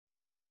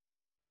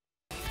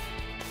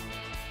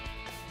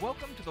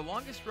Welcome to the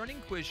longest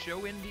running quiz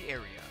show in the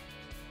area.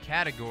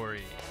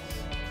 Categories.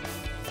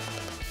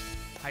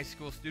 High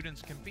school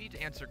students compete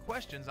to answer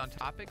questions on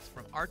topics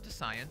from art to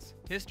science,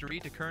 history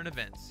to current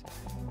events.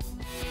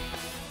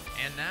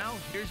 And now,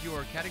 here's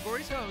your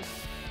categories host,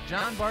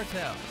 John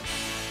Bartell.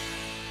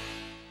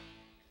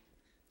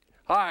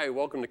 Hi,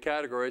 welcome to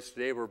Categories.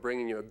 Today we're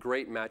bringing you a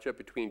great matchup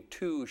between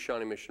two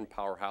Shawnee Mission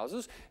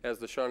powerhouses as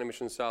the Shawnee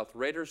Mission South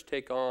Raiders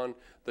take on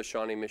the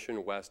Shawnee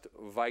Mission West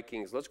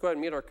Vikings. Let's go ahead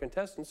and meet our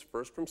contestants,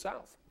 first from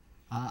South.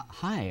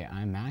 Hi,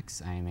 I'm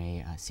Max. I'm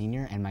a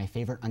senior, and my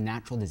favorite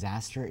unnatural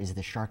disaster is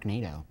the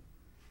Sharknado.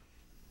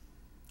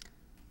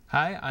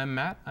 Hi, I'm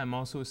Matt. I'm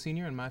also a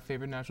senior, and my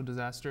favorite natural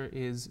disaster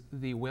is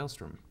the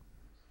Whalestrom.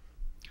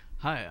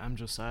 Hi, I'm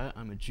Josiah.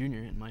 I'm a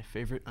junior, and my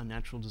favorite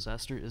unnatural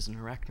disaster is an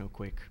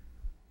arachnoquake.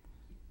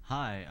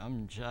 Hi,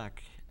 I'm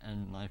Jack,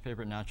 and my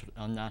favorite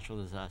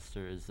unnatural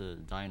disaster is the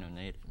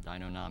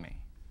Dino-nami.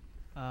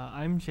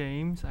 I'm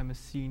James. I'm a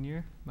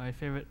senior. My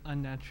favorite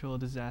unnatural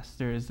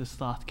disaster is the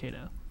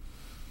Slothcado.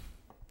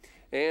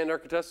 And our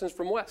contestants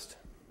from West.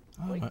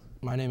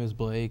 My name is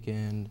Blake,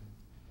 and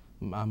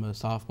I'm a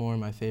sophomore.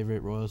 My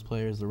favorite Royals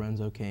player is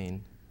Lorenzo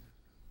Cain.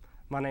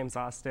 My name's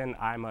Austin.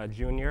 I'm a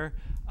junior.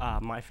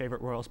 My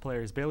favorite Royals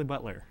player is Bailey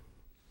Butler.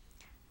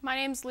 My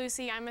name's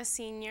Lucy. I'm a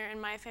senior,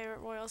 and my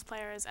favorite Royals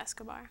player is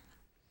Escobar.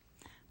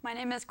 My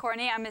name is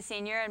Courtney. I'm a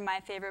senior, and my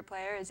favorite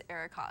player is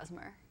Eric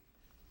Hosmer.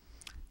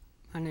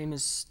 My name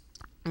is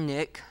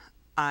Nick.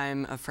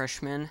 I'm a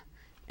freshman,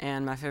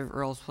 and my favorite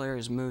Royals player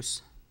is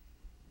Moose.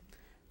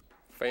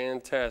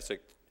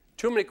 Fantastic.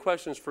 Too many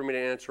questions for me to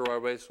answer right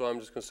away, so I'm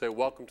just going to say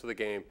welcome to the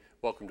game.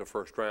 Welcome to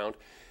first round.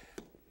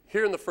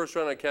 Here in the first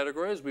round of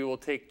categories, we will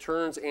take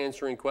turns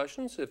answering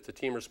questions. If the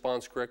team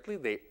responds correctly,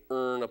 they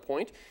earn a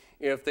point.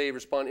 If they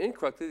respond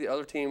incorrectly, the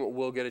other team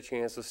will get a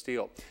chance to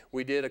steal.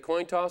 We did a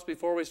coin toss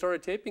before we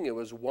started taping. It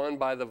was won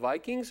by the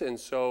Vikings, and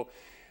so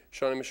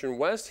Shawnee Mission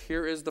West,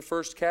 here is the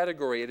first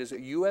category. It is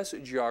U.S.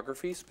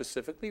 geography,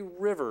 specifically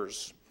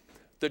rivers.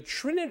 The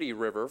Trinity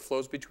River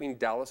flows between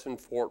Dallas and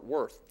Fort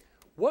Worth.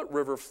 What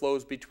river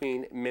flows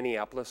between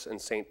Minneapolis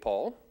and St.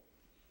 Paul?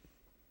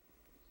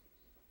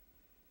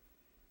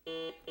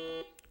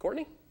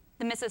 Courtney?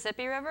 The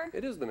Mississippi River?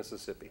 It is the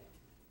Mississippi.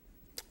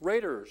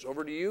 Raiders,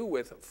 over to you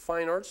with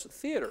Fine Arts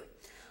Theater.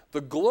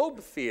 The Globe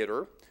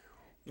Theater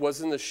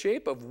was in the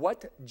shape of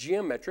what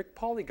geometric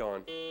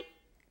polygon?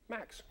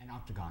 Max? An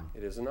octagon.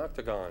 It is an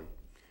octagon.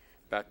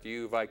 Back to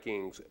you,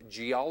 Vikings.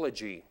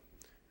 Geology.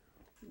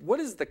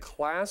 What is the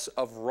class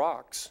of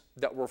rocks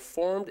that were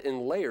formed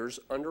in layers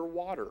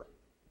underwater?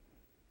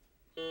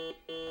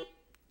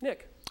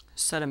 Nick?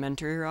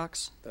 Sedimentary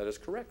rocks. That is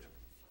correct.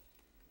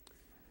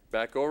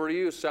 Back over to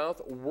you,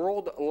 South.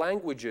 World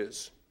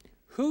languages.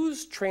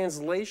 Whose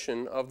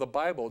translation of the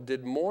Bible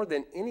did more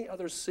than any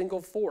other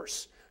single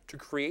force to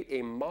create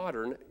a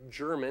modern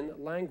German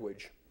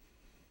language?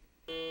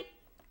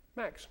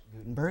 Max?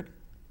 Gutenberg.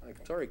 I'm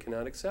sorry,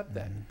 cannot accept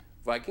that.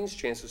 Vikings,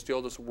 chance to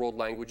steal this world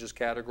languages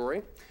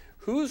category.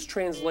 Whose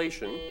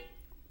translation?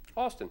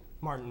 Austin?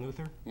 Martin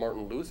Luther.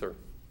 Martin Luther.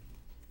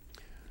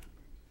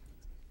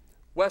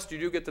 West, you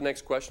do get the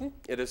next question.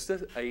 It is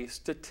a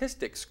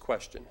statistics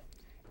question.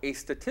 A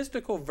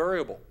statistical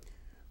variable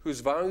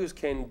whose values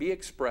can be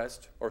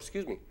expressed,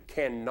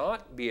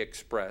 cannot be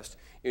expressed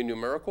in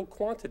numerical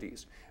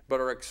quantities, but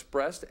are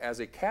expressed as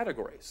a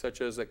category, such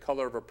as the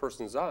color of a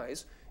person's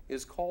eyes,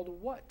 is called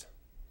what?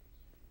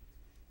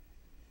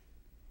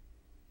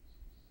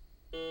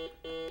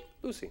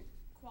 Lucy?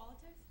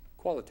 Qualitative?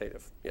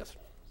 Qualitative, yes.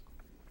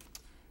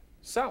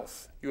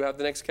 South, you have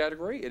the next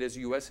category. It is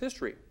U.S.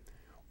 history.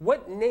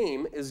 What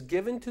name is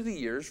given to the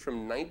years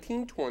from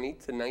 1920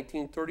 to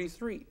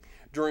 1933,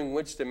 during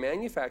which the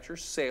manufacture,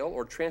 sale,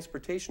 or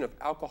transportation of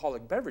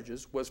alcoholic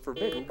beverages was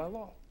forbidden by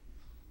law?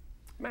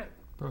 Matt?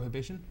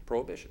 Prohibition.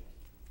 Prohibition.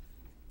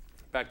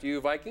 Back to you,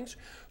 Vikings.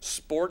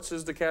 Sports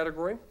is the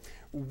category.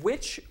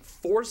 Which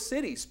four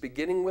cities,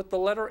 beginning with the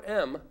letter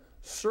M,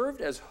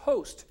 served as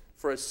host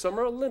for a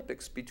Summer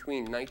Olympics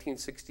between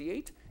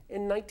 1968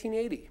 and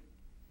 1980?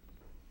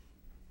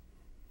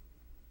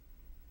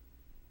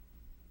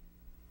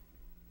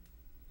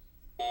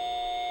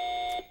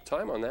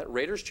 Time on that.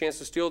 Raiders, chance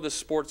to steal this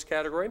sports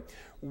category.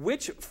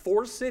 Which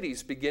four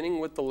cities, beginning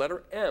with the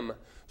letter M,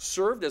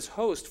 served as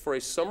host for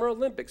a Summer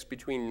Olympics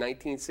between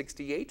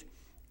 1968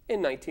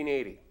 and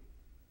 1980?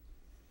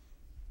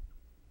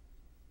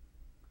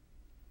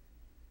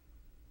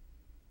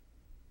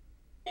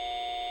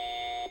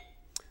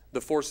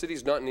 The four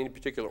cities, not in any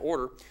particular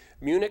order: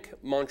 Munich,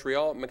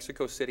 Montreal,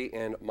 Mexico City,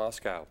 and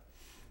Moscow.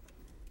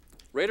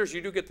 Raiders,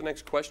 you do get the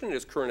next question. It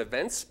is current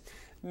events.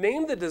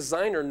 Name the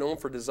designer known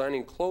for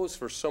designing clothes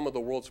for some of the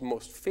world's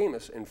most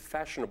famous and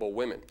fashionable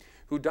women,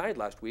 who died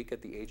last week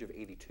at the age of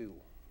 82.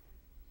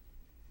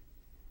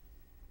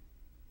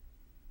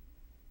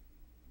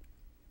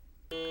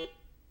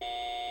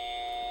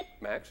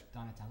 Max?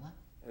 Donatella.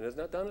 It is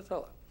not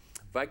Donatella.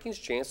 Vikings,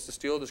 chance to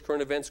steal this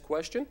current events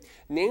question.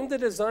 Name the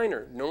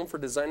designer known for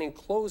designing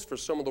clothes for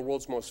some of the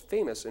world's most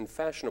famous and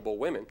fashionable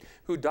women,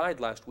 who died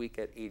last week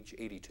at age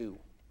 82.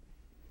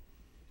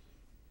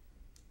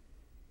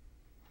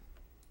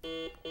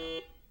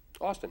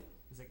 Austin.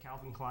 Is it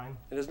Calvin Klein?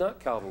 It is not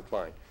Calvin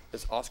Klein.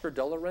 It's Oscar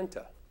de la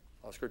Renta.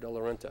 Oscar de la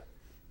Renta.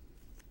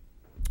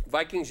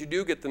 Vikings, you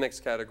do get the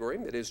next category.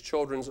 It is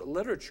children's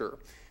literature,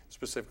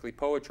 specifically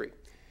poetry.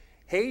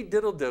 Hey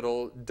diddle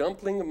diddle,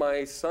 dumpling,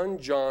 my son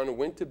John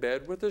went to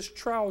bed with his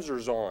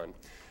trousers on.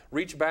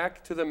 Reach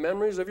back to the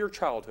memories of your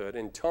childhood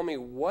and tell me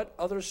what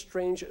other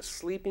strange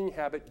sleeping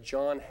habit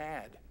John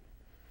had.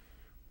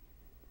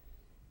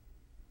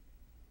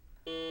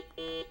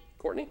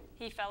 Courtney?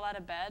 He fell out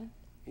of bed.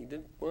 He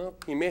did, well,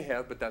 he may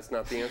have, but that's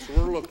not the answer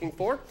we're looking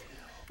for.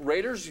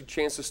 Raiders, a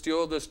chance to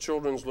steal this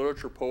children's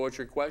literature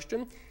poetry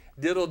question.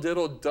 Diddle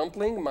diddle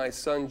dumpling, my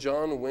son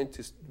John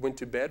went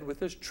to bed with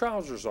his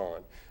trousers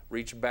on.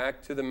 Reach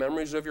back to the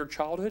memories of your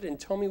childhood and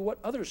tell me what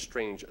other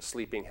strange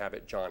sleeping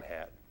habit John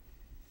had.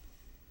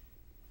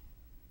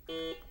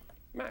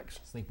 Max.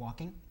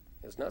 Sleepwalking?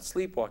 It's not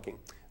sleepwalking.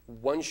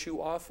 One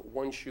shoe off,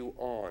 one shoe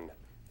on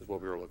is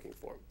what we were looking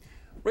for.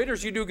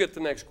 Raiders, you do get the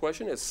next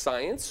question. It's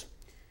science.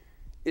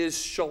 Is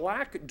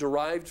shellac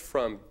derived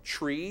from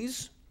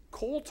trees,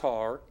 coal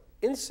tar,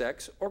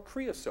 insects, or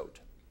creosote?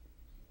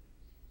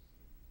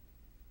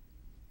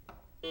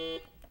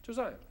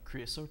 Josiah.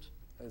 Creosote.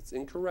 That's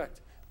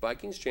incorrect.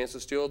 Vikings, chance to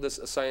steal this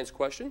science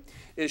question.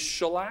 Is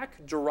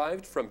shellac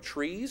derived from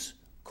trees,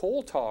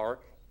 coal tar,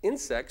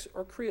 insects,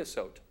 or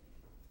creosote?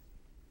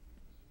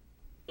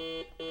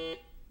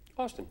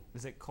 Austin.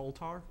 Is it coal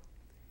tar?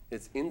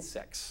 It's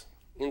insects.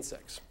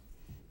 Insects.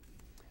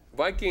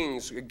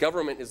 Vikings,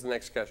 government is the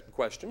next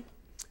question.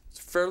 It's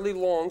fairly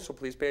long, so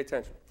please pay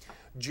attention.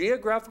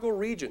 Geographical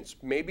regions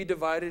may be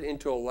divided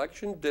into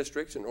election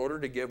districts in order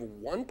to give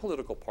one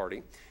political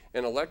party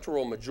an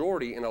electoral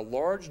majority in a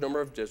large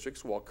number of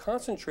districts while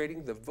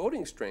concentrating the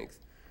voting strength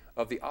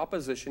of the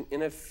opposition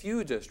in a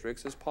few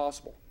districts as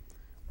possible.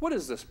 What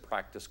is this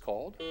practice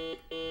called?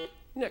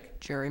 Nick.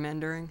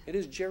 Gerrymandering. It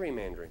is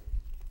gerrymandering.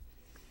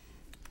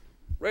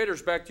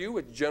 Raiders, back to you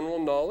with general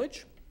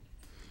knowledge.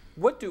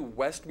 What do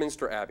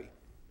Westminster Abbey,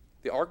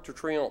 the Arc de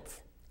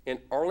Triomphe, and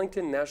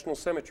Arlington National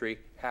Cemetery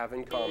have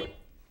in common?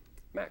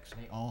 Max.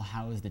 They all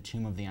house the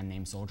tomb of the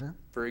unnamed soldier.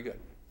 Very good.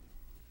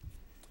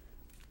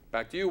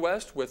 Back to you,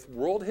 West, with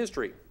world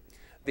history.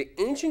 The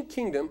ancient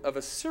kingdom of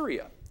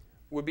Assyria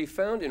would be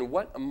found in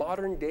what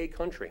modern-day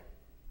country?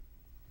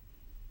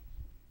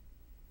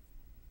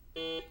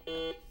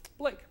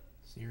 Blake.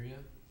 Syria.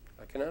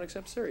 I cannot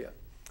accept Syria.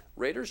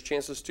 Raiders,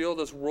 chance to steal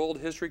this world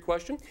history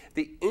question.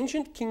 The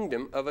ancient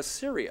kingdom of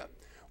Assyria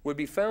would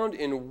be found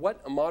in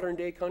what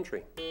modern-day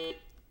country?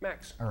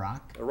 Max.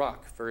 Iraq.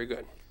 Iraq. Very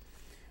good.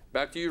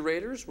 Back to you,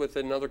 Raiders, with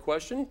another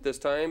question. This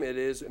time it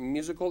is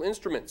musical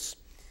instruments.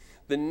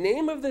 The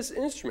name of this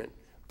instrument,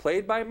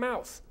 played by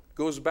mouth,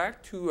 goes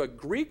back to a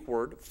Greek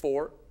word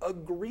for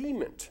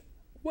agreement.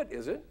 What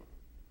is it?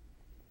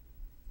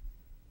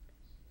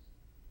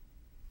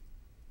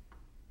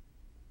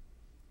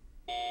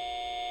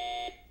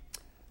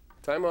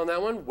 Time on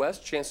that one.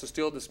 West, chance to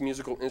steal this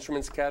musical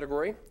instruments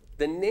category.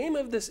 The name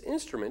of this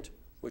instrument,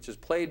 which is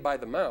played by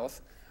the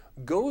mouth,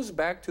 goes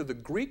back to the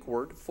Greek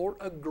word for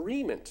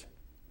agreement.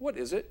 What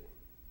is it?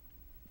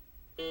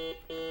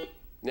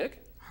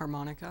 Nick?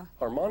 Harmonica.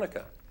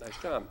 Harmonica. Nice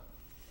job.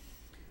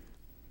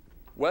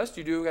 West,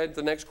 you do get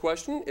the next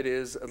question. It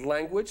is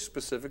language,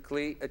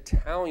 specifically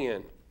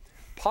Italian.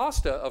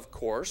 Pasta, of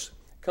course,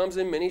 comes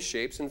in many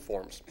shapes and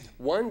forms,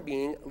 one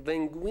being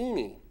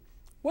linguine.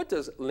 What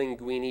does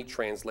linguine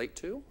translate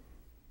to?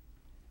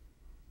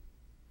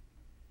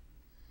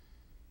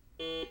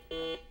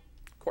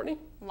 Courtney?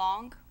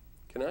 Long.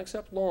 Can I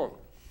accept long?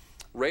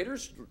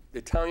 Raiders,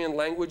 Italian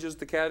language is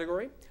the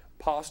category.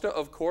 Pasta,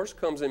 of course,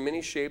 comes in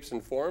many shapes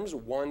and forms,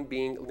 one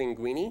being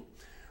linguine.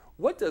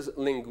 What does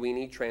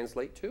linguine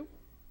translate to?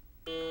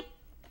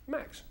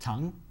 Max?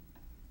 Tongue.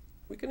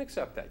 We can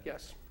accept that,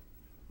 yes.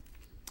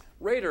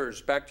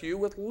 Raiders, back to you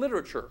with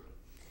literature.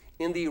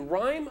 In the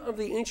Rime of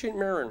the Ancient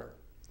Mariner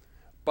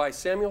by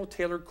Samuel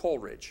Taylor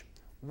Coleridge,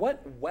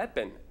 what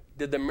weapon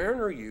did the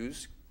mariner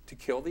use to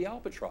kill the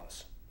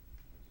albatross?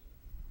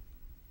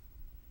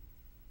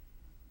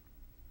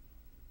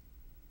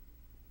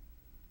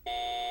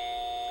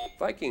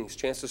 Vikings,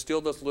 chance to steal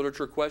this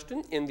literature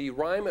question. In the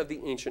Rime of the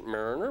Ancient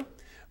Mariner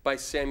by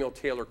Samuel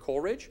Taylor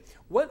Coleridge,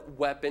 what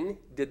weapon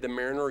did the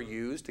mariner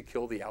use to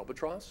kill the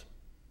albatross?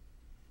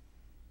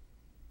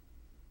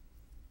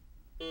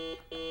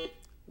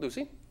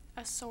 Lucy?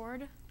 A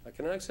sword. I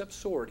cannot accept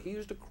sword. He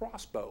used a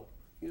crossbow.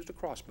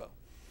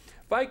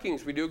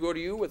 Vikings, we do go to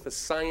you with a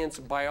science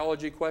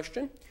biology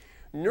question.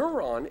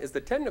 Neuron is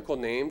the technical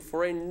name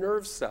for a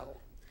nerve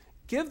cell.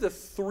 Give the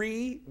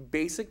 3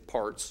 basic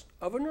parts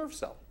of a nerve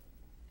cell.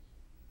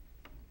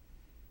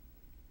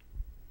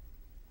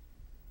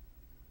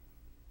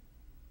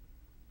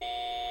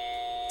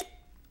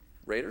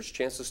 Raiders,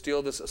 chance to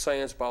steal this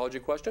science biology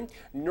question.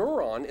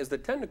 Neuron is the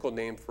technical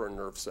name for a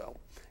nerve cell.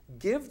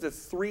 Give the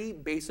 3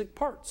 basic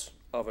parts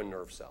of a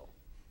nerve cell.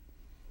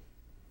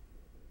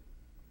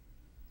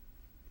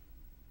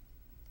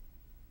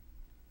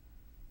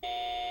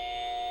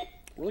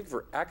 We're looking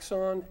for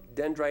axon,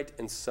 dendrite,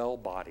 and cell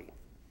body.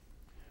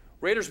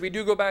 Raiders, we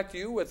do go back to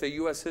you with a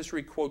U.S.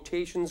 history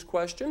quotations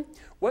question.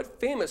 What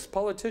famous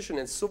politician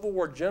and Civil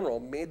War general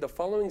made the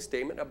following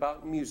statement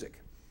about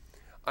music?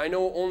 I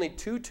know only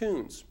 2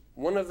 tunes.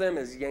 One of them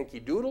is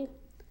Yankee Doodle,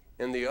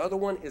 and the other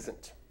one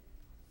isn't.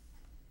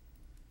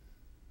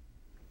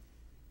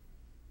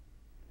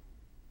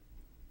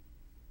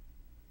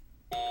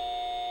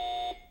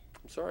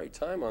 I'm sorry,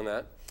 time on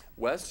that.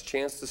 Wes,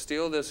 chance to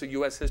steal this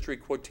U.S. history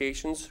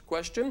quotations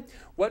question.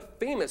 What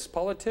famous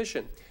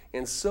politician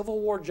and Civil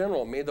War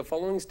general made the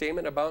following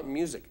statement about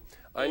music?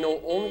 I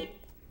know only...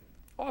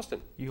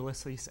 Austin.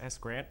 Ulysses S.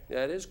 Grant.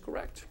 That is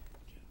correct.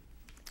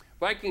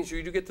 Vikings,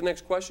 you do get the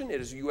next question.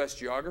 It is U.S.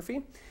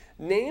 geography.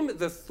 Name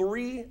the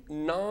 3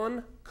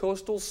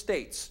 non-coastal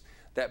states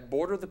that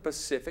border the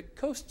Pacific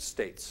coast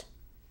states.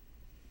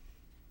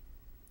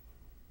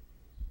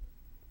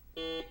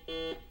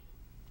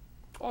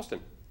 Austin.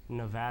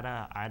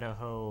 Nevada,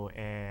 Idaho,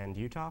 and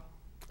Utah.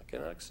 I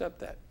cannot accept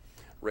that.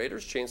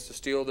 Raiders, chance to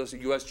steal this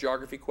U.S.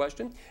 geography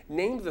question.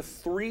 Name the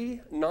 3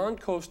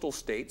 non-coastal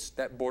states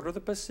that border the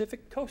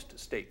Pacific coast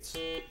states.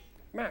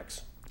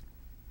 Max.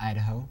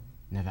 Idaho,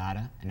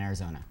 Nevada, and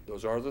Arizona.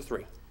 Those are the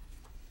 3.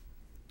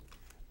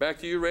 Back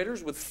to you,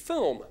 Raiders, with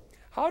film.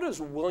 How does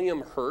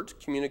William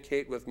Hurt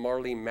communicate with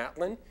Marlee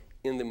Matlin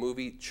in the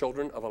movie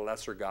Children of a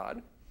Lesser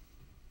God?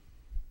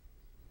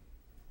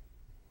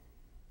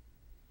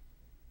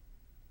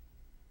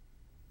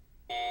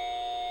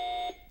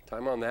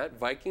 Time on that.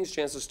 Vikings,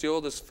 chance to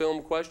steal this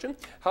film question.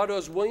 How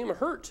does William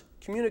Hurt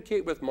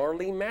communicate with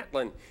Marlee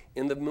Matlin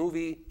in the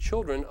movie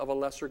Children of a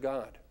Lesser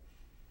God?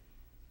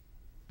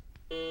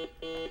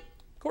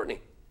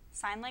 Courtney.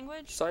 Sign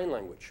language? Sign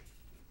language.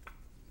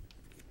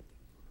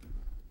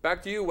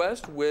 Back to you,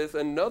 West, with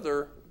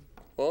another,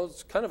 well,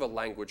 it's kind of a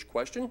language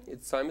question.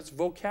 It's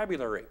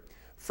vocabulary.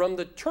 From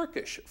the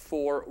Turkish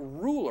for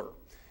ruler.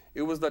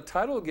 It was the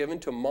title given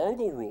to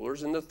Mongol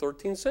rulers in the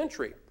 13th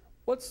century.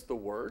 What's the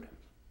word?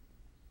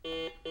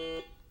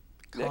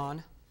 Khan.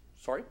 Nick?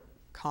 Sorry?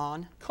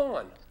 Khan.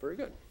 Khan. Very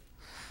good.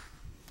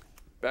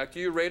 Back to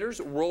you,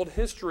 Raiders. World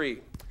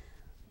history.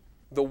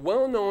 The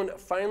well-known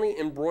finely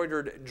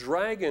embroidered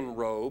dragon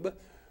robe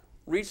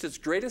reached its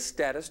greatest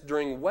status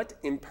during what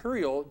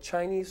imperial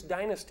Chinese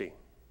dynasty?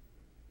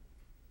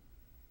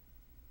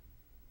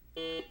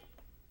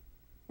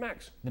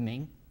 Max. The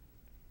Ming.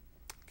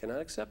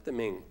 Cannot accept the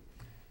Ming.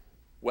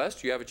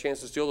 West, you have a chance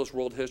to steal this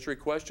world history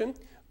question.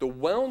 The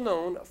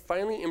well-known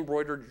finely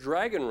embroidered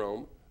dragon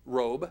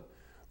robe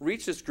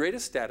reached its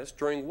greatest status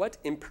during what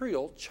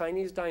imperial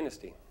Chinese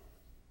dynasty?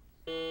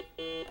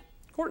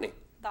 Courtney.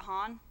 The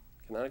Han.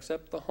 Cannot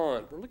accept the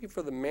Han. We're looking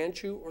for the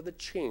Manchu or the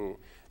Qing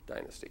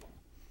dynasty.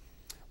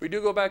 We do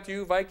go back to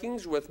you,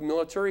 Vikings, with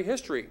military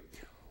history.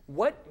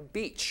 What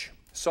beach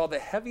saw the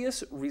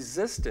heaviest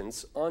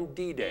resistance on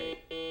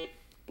D-Day?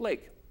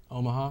 Blake.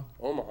 Omaha.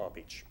 Omaha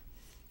Beach.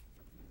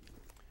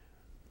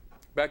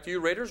 Back to you,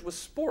 Raiders, with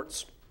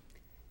sports.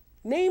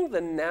 Name the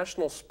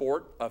national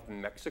sport of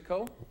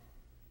Mexico.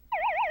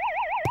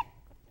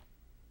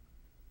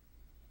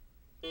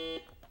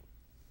 Is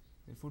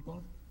it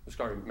football?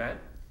 Sorry, Matt?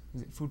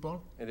 Is it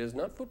football? It is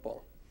not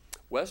football.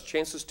 Wes,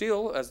 chance to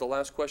steal as the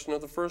last question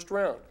of the first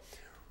round.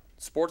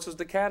 Sports is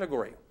the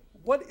category.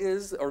 What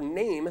is, or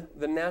name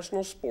the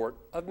national sport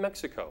of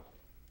Mexico?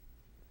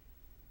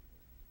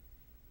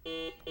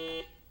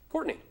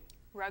 Courtney.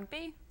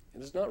 Rugby.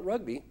 It is not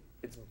rugby.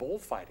 It's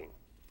bullfighting.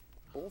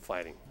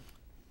 Bullfighting.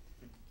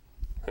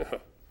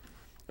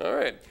 All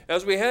right.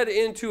 As we head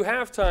into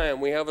halftime,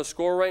 we have a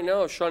score right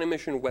now of Shawnee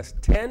Mission West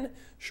 10,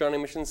 Shawnee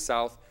Mission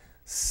South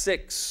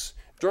 6.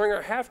 During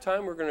our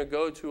halftime, we're going to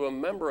go to a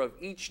member of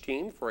each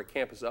team for a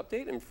campus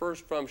update. And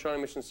first from Shawnee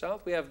Mission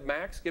South, we have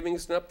Max giving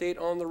us an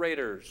update on the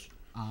Raiders.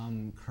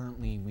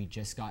 Currently, we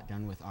just got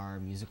done with our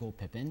musical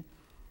Pippin.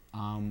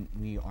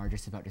 We are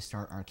just about to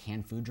start our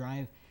canned food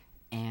drive.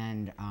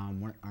 And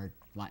our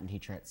Latin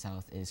teacher at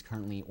South is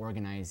currently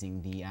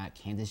organizing the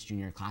Kansas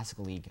Junior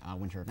Classical League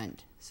winter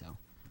event. So,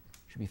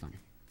 should be fun.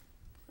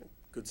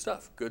 Good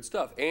stuff, good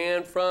stuff.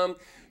 And from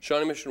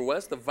Shawnee Mission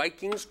West, the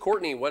Vikings.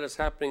 Courtney, what is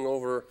happening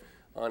over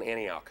on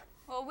Antioch?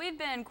 Well, we've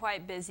been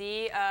quite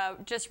busy.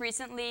 Just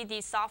recently,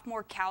 the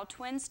sophomore Cow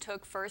Twins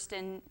took first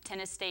in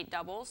tennis state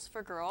doubles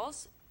for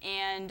girls.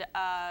 And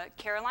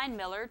Caroline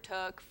Miller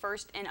took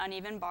first in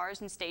uneven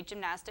bars and state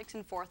gymnastics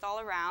and fourth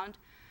all around.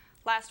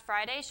 Last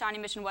Friday, Shawnee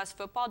Mission West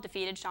football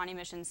defeated Shawnee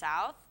Mission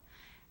South.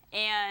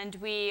 And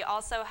we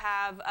also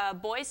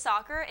have boys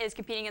soccer is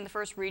competing in the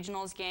first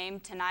regionals game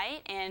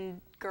tonight,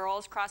 and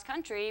girls cross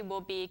country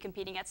will be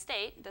competing at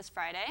state this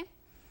Friday,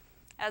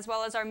 as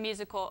well as our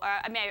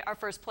our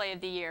first play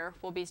of the year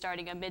will be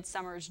starting a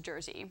Midsummer's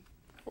Jersey.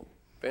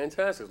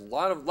 Fantastic. A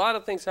lot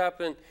of things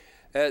happening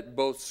at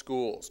both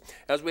schools.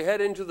 As we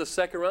head into the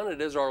second round, it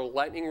is our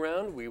lightning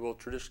round. We will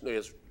traditionally,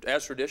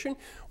 as tradition,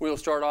 we will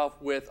start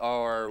off with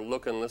our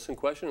look and listen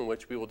question, in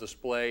which we will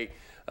display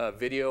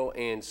video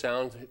and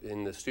sound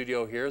in the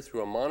studio here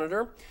through a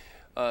monitor.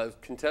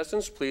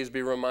 Contestants, please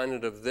be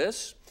reminded of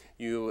this.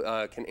 You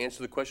can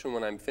answer the question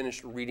when I'm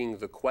finished reading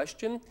the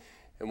question.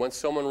 And once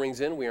someone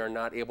rings in, we are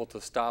not able to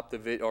stop the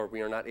video, or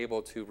we are not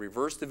able to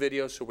reverse the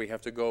video, so we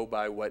have to go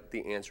by what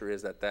the answer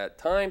is at that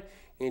time.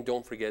 And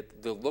don't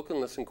forget, the look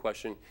and listen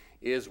question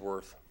is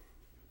worth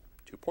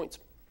 2 points.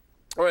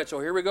 All right, so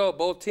here we go.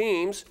 Both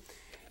teams,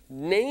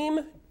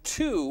 name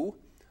 2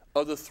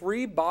 of the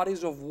 3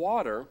 bodies of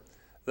water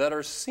that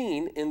are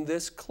seen in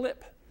this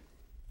clip.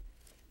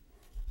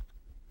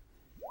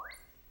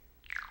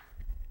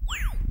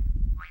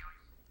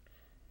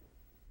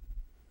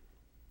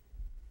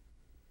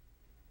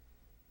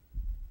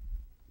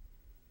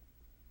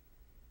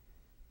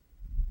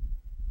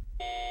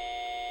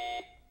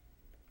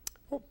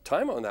 Oh,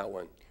 time on that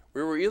one.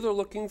 We were either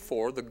looking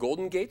for the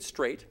Golden Gate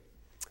Strait,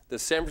 the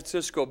San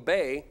Francisco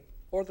Bay,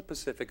 or the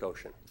Pacific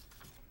Ocean.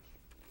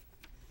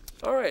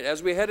 All right,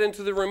 as we head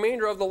into the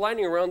remainder of the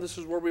lightning round, this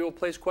is where we will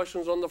place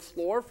questions on the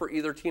floor for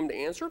either team to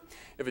answer.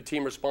 If a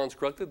team responds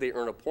correctly, they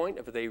earn a point.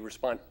 If they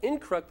respond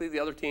incorrectly,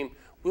 the other team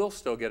will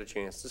still get a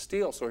chance to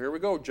steal. So here we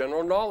go,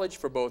 general knowledge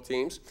for both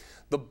teams.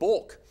 The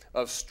bulk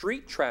of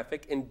street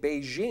traffic in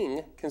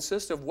Beijing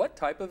consists of what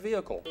type of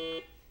vehicle?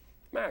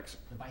 Max?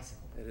 The bicycle.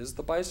 It is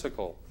the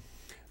bicycle.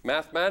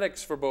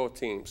 Mathematics for both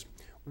teams.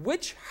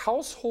 Which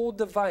household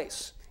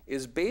device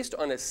is based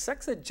on a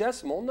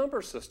sexagesimal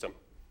number system?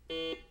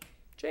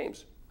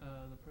 James?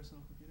 The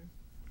personal computer.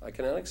 I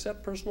cannot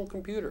accept personal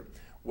computer.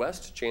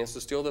 West, chance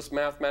to steal this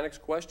mathematics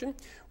question.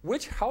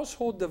 Which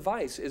household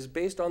device is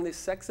based on the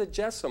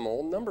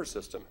sexagesimal number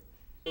system?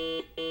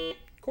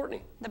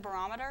 Courtney? The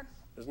barometer?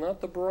 It's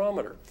not the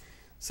barometer.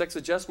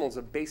 Sexagesimal is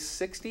a base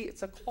 60.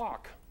 It's a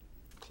clock.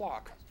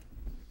 Clock.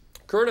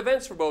 Current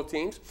events for both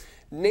teams.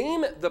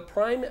 Name the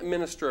Prime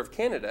Minister of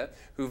Canada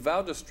who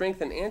vowed to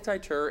strengthen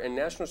anti-terror and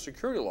national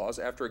security laws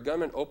after a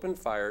gunman opened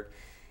fire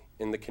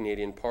in the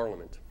Canadian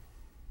Parliament.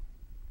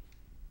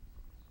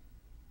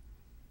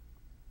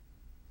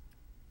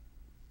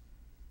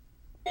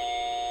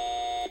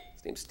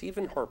 His name's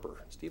Stephen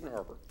Harper. Stephen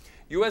Harper.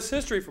 U.S.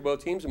 history for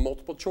both teams and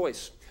multiple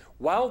choice.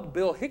 Wild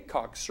Bill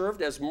Hickok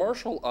served as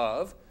Marshal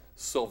of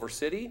Silver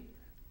City,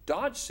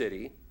 Dodge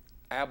City,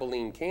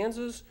 Abilene,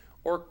 Kansas,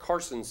 or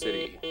Carson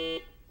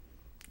City?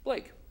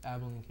 Blake?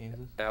 Abilene,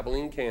 Kansas.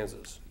 Abilene,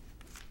 Kansas.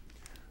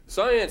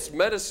 Science,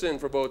 medicine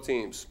for both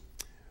teams.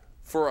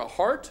 For a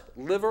heart,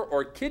 liver,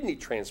 or kidney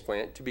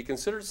transplant to be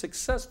considered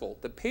successful,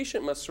 the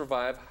patient must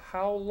survive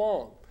how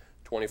long?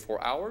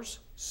 24 hours,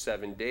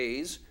 7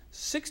 days,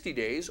 60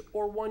 days,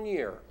 or 1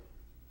 year?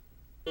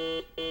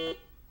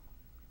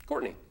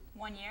 Courtney?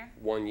 1 year.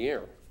 1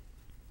 year.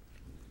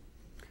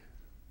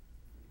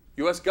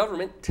 U.S.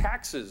 government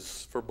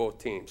taxes for both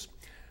teams.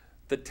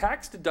 The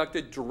tax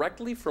deducted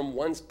directly from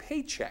one's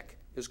paycheck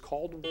is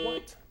called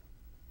what?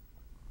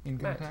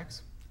 Income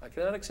tax? I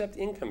cannot accept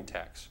income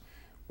tax.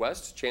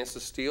 West, chance to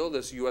steal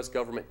this U.S.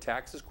 government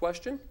taxes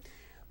question.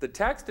 The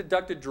tax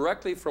deducted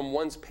directly from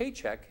one's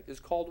paycheck is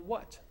called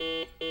what?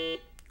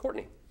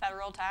 Courtney.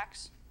 Federal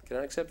tax?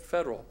 Cannot accept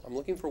federal. I'm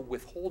looking for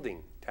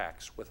withholding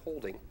tax.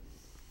 Withholding.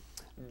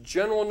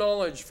 General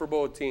knowledge for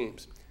both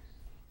teams.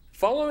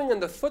 Following in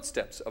the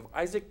footsteps of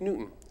Isaac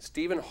Newton,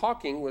 Stephen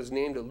Hawking was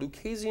named a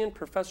Lucasian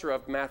Professor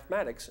of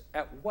Mathematics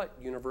at what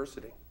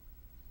university?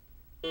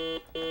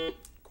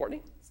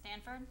 Courtney?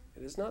 Stanford?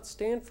 It is not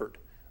Stanford.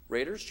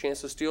 Raiders,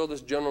 chance to steal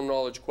this general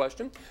knowledge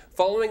question.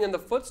 Following in the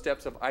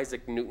footsteps of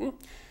Isaac Newton,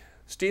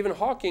 Stephen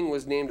Hawking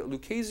was named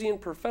Lucasian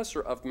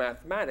Professor of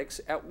Mathematics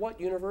at what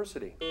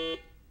university?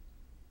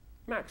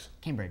 Max?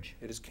 Cambridge.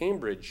 It is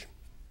Cambridge.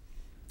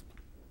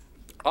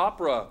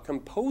 Opera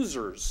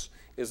composers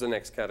is the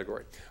next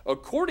category.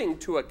 According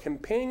to a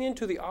companion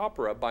to the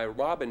opera by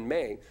Robin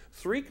May,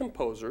 3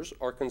 composers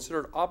are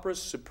considered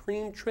opera's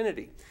supreme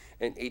trinity: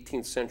 an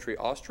 18th century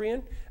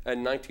Austrian, a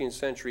 19th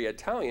century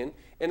Italian,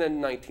 and a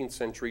 19th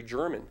century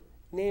German.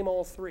 Name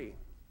all 3.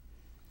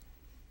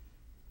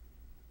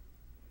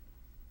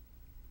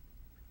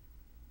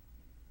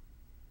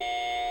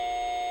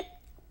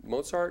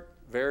 Mozart,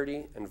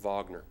 Verdi, and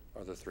Wagner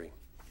are the 3.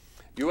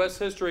 U.S.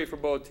 history for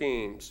both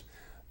teams.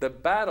 The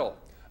Battle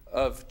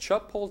of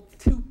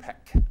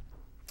Chapultepec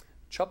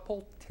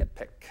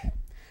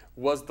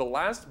was the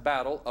last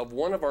battle of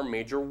one of our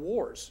major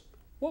wars.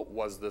 What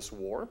was this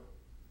war?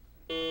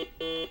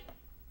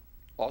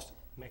 Austin?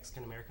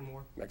 Mexican-American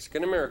War.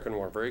 Mexican-American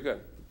War, very good.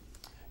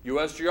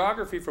 U.S.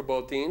 geography for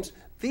both teams.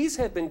 These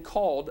have been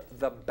called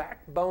the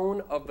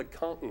backbone of the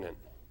continent.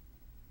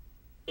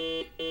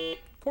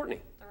 Courtney?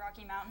 The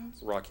Rocky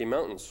Mountains. Rocky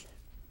Mountains.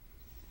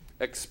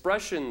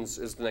 Expressions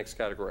is the next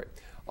category.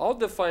 I'll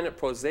define it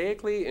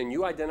prosaically and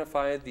you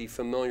identify the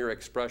familiar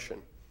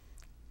expression.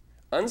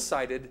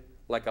 Unsighted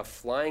like a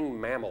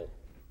flying mammal.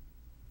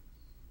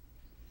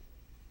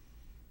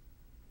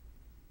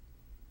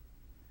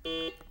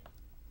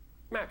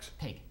 Max?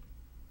 Pig.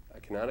 I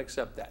cannot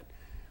accept that.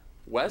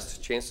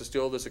 West, chance to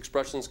steal this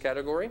expressions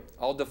category.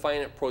 I'll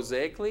define it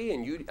prosaically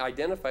and you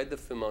identified the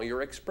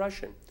familiar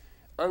expression.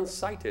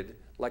 Unsighted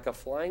like a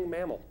flying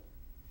mammal.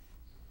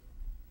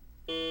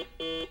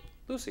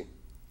 Lucy?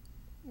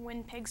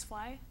 When pigs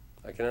fly?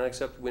 I cannot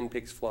accept when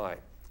pigs fly.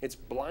 It's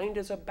blind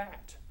as a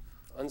bat.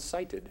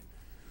 Unsighted.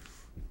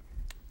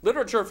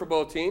 Literature for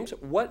both teams.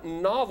 What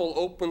novel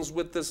opens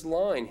with this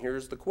line?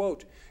 Here's the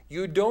quote.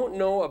 You don't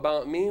know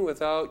about me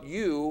without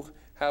you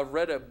have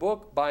read a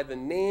book by the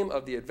name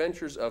of the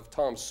Adventures of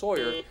Tom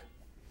Sawyer.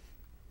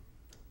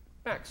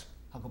 Max.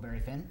 Huckleberry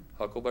Finn.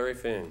 Huckleberry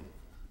Finn.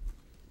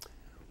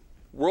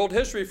 World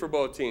history for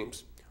both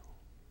teams.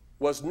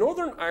 Was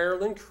Northern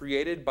Ireland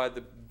created by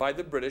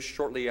the British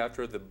shortly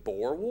after the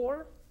Boer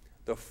War,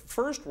 the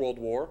First World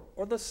War,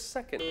 or the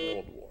Second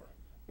World War?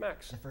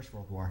 Max. The First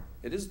World War.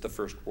 It is the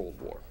First World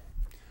War.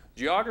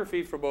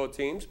 Geography for both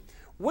teams.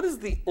 What is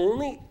the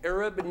only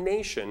Arab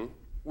nation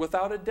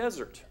without a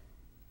desert?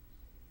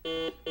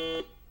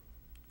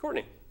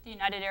 Courtney. The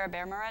United Arab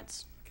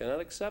Emirates.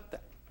 Cannot accept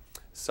that.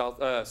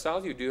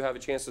 South, you do have a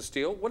chance to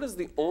steal. What is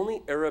the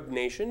only Arab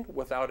nation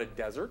without a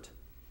desert?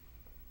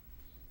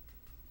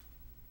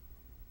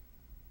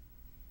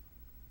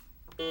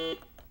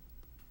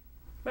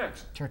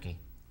 Max. Turkey.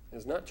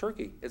 It's not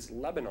Turkey. It's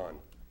Lebanon.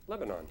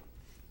 Lebanon.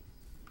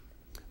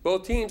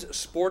 Both teams'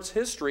 sports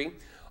history.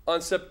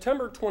 On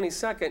September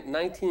 22nd,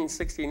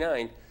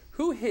 1969,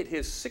 who hit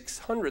his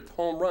 600th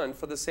home run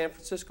for the San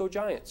Francisco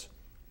Giants?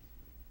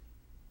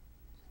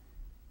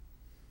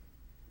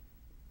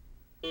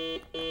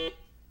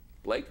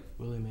 Blake?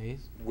 Willie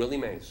Mays. Willie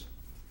Mays.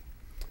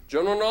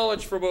 General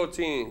knowledge for both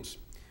teams.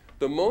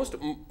 The most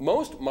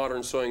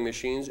modern sewing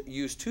machines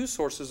use two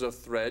sources of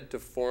thread to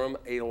form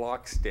a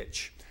lock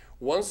stitch.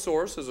 One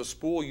source is a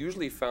spool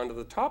usually found at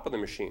the top of the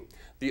machine.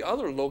 The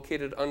other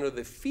located under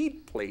the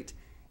feed plate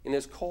and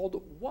is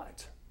called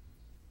what?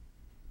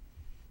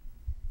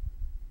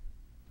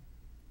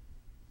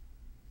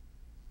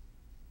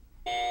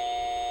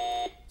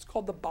 It's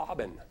called the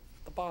bobbin.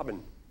 The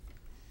bobbin.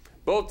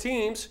 Both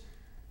teams,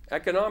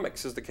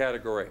 economics is the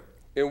category.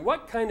 In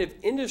what kind of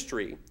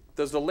industry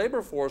does the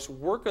labor force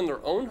work in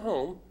their own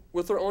home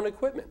with their own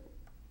equipment?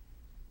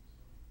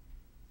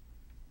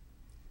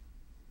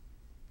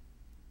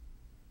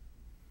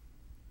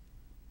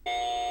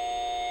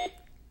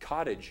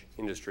 Cottage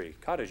industry.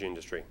 Cottage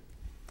industry.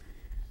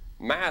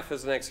 Math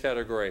is the next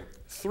category.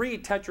 3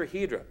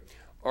 tetrahedra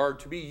are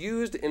to be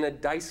used in a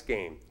dice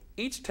game.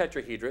 Each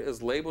tetrahedra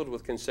is labeled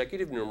with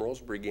consecutive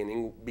numerals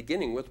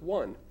beginning with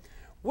 1.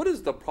 What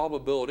is the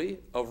probability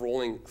of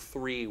rolling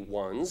 3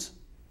 ones?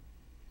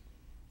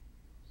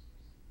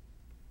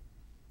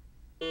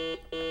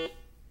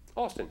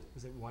 Austin.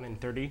 Is it 1 in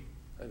 30?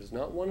 That is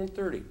not 1 in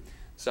 30.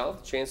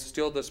 South, chance to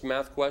steal this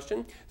math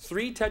question.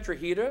 3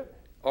 tetrahedra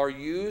are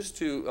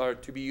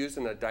to be used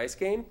in a dice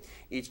game.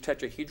 Each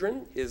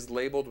tetrahedron is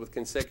labeled with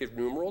consecutive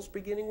numerals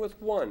beginning with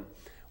 1.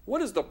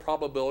 What is the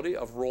probability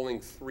of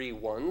rolling 3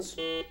 ones?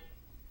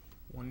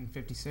 1 in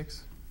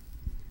 56.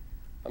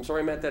 I'm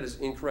sorry, Matt, that is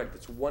incorrect.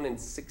 It's 1 in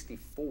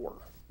 64.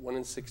 1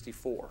 in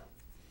 64.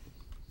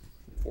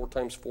 4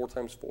 times 4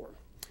 times 4.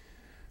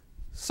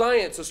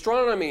 Science,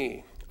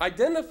 astronomy.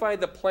 Identify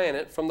the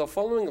planet from the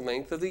following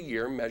length of the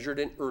year measured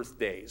in Earth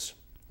days.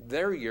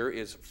 Their year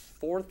is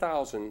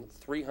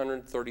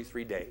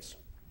 4,333 days.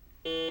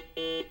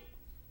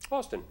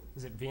 Austin.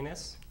 Is it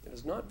Venus? It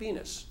is not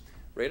Venus.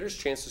 Raiders,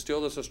 chance to steal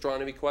this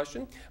astronomy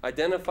question.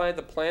 Identify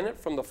the planet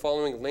from the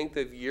following length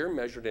of year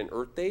measured in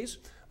Earth days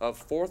of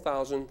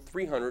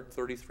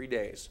 4,333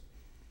 days.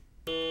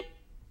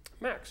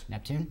 Max.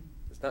 Neptune.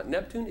 It's not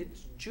Neptune,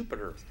 it's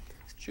Jupiter.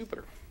 It's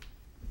Jupiter.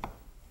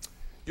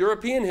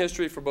 European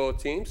history for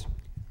both teams.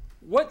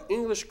 What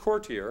English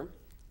courtier,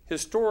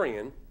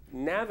 historian,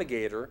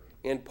 navigator,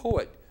 and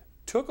poet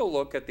took a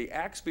look at the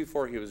axe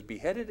before he was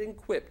beheaded and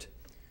quipped,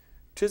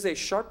 "'Tis a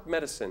sharp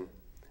medicine,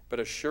 but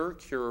a sure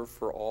cure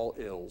for all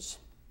ills"?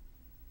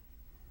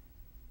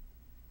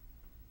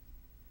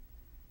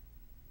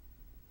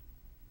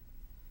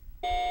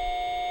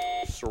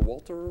 Sir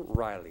Walter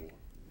Raleigh.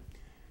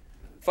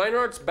 Fine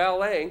arts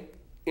ballet.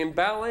 In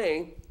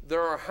ballet,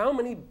 there are how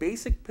many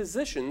basic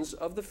positions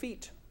of the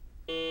feet?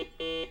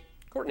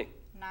 Courtney.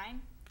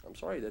 9. I'm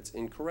sorry, that's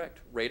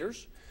incorrect.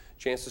 Raiders,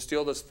 chance to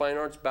steal this fine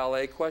arts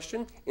ballet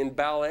question. In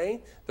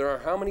ballet, there are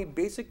how many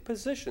basic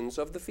positions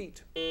of the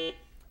feet?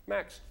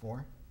 Max.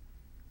 4.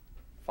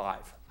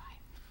 5.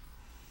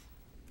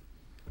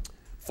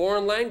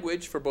 Foreign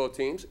language for both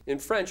teams. In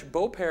French,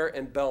 beau-père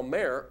and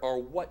belle-mère are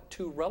what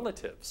 2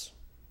 relatives?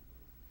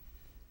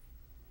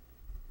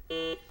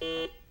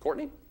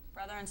 Courtney?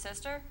 Brother and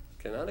sister?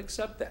 Cannot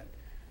accept that.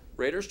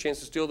 Raiders, chance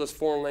to steal this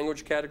foreign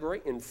language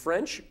category. In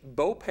French,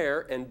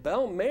 beau-père and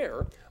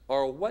belle-mère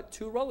are what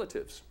 2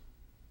 relatives?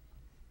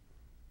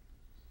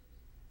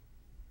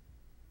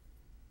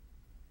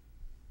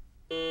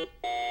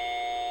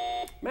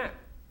 Matt.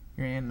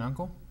 Your aunt and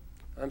uncle?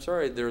 I'm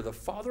sorry, they're the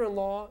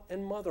father-in-law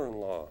and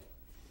mother-in-law.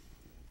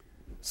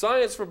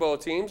 Science for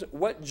both teams.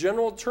 What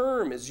general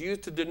term is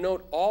used to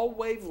denote all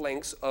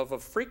wavelengths of a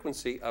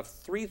frequency of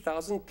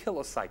 3,000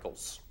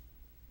 kilocycles?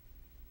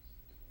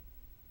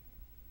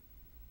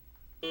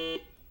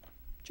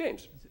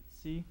 James. Is it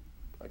C?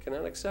 I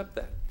cannot accept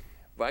that.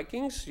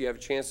 Vikings, you have a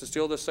chance to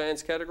steal the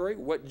science category.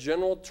 What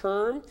general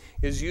term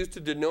is used to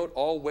denote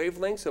all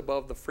wavelengths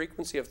above the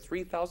frequency of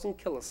 3,000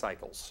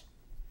 kilocycles?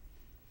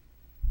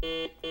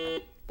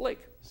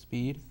 Blake.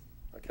 Speed.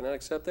 I Cannot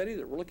accept that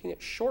either. We're looking at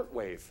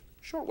shortwave.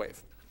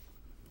 Shortwave.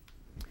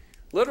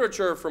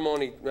 Literature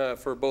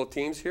for both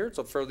teams here. It's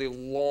a fairly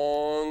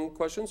long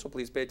question, so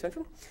please pay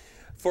attention.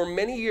 For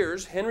many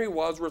years, Henry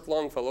Wadsworth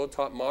Longfellow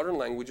taught modern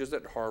languages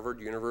at Harvard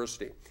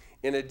University.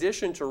 In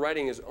addition to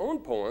writing his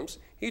own poems,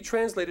 he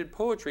translated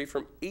poetry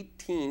from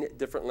 18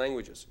 different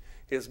languages.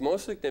 His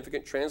most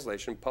significant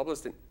translation,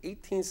 published in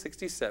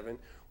 1867,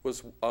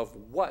 was of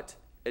what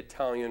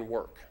Italian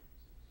work?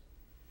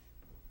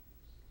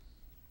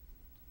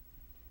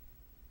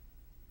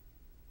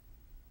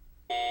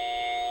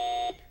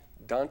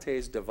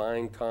 Dante's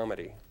Divine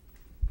Comedy.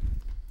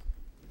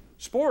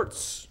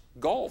 Sports,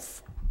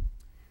 golf.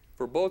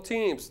 For both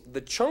teams, the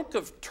chunk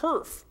of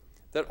turf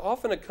that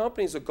often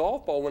accompanies a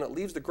golf ball when it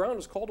leaves the ground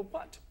is called a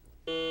what?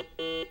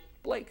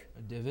 Blake.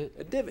 A divot.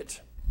 A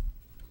divot.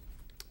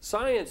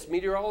 Science,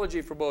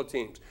 meteorology for both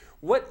teams.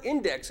 What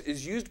index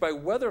is used by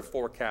weather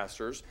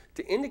forecasters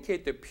to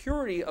indicate the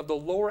purity of the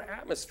lower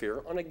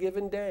atmosphere on a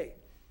given day?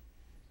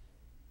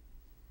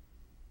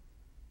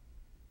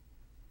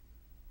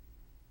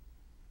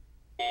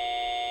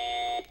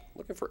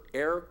 Looking for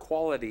air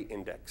quality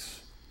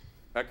index.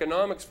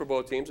 Economics for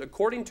both teams.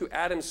 According to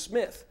Adam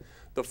Smith,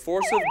 the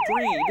force of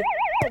greed,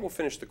 we'll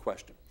finish the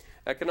question.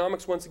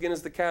 Economics, once again,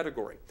 is the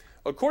category.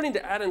 According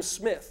to Adam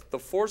Smith, the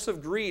force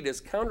of greed is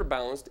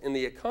counterbalanced in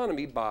the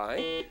economy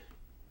by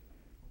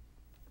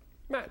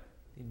Matt.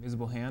 The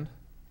invisible hand.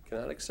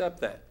 Cannot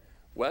accept that.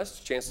 Wes,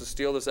 chance to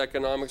steal this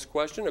economics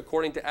question.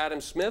 According to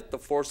Adam Smith, the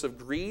force of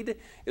greed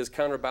is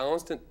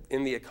counterbalanced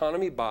in the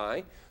economy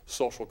by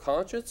social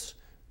conscience,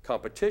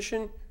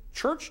 competition,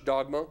 church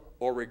dogma,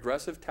 or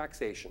regressive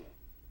taxation.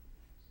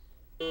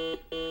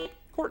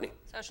 Courtney.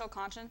 Social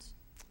conscience.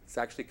 It's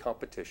actually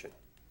competition.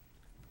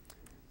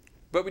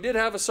 But we did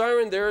have a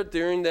siren there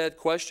during that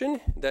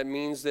question. That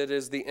means that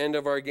is the end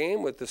of our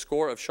game with the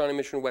score of Shawnee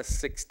Mission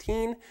West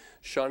 16,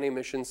 Shawnee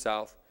Mission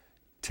South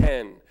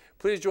 10.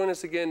 Please join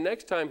us again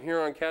next time here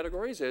on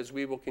Categories as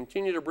we will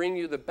continue to bring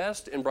you the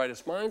best and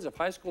brightest minds of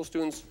high school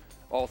students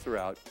all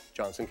throughout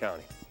Johnson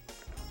County.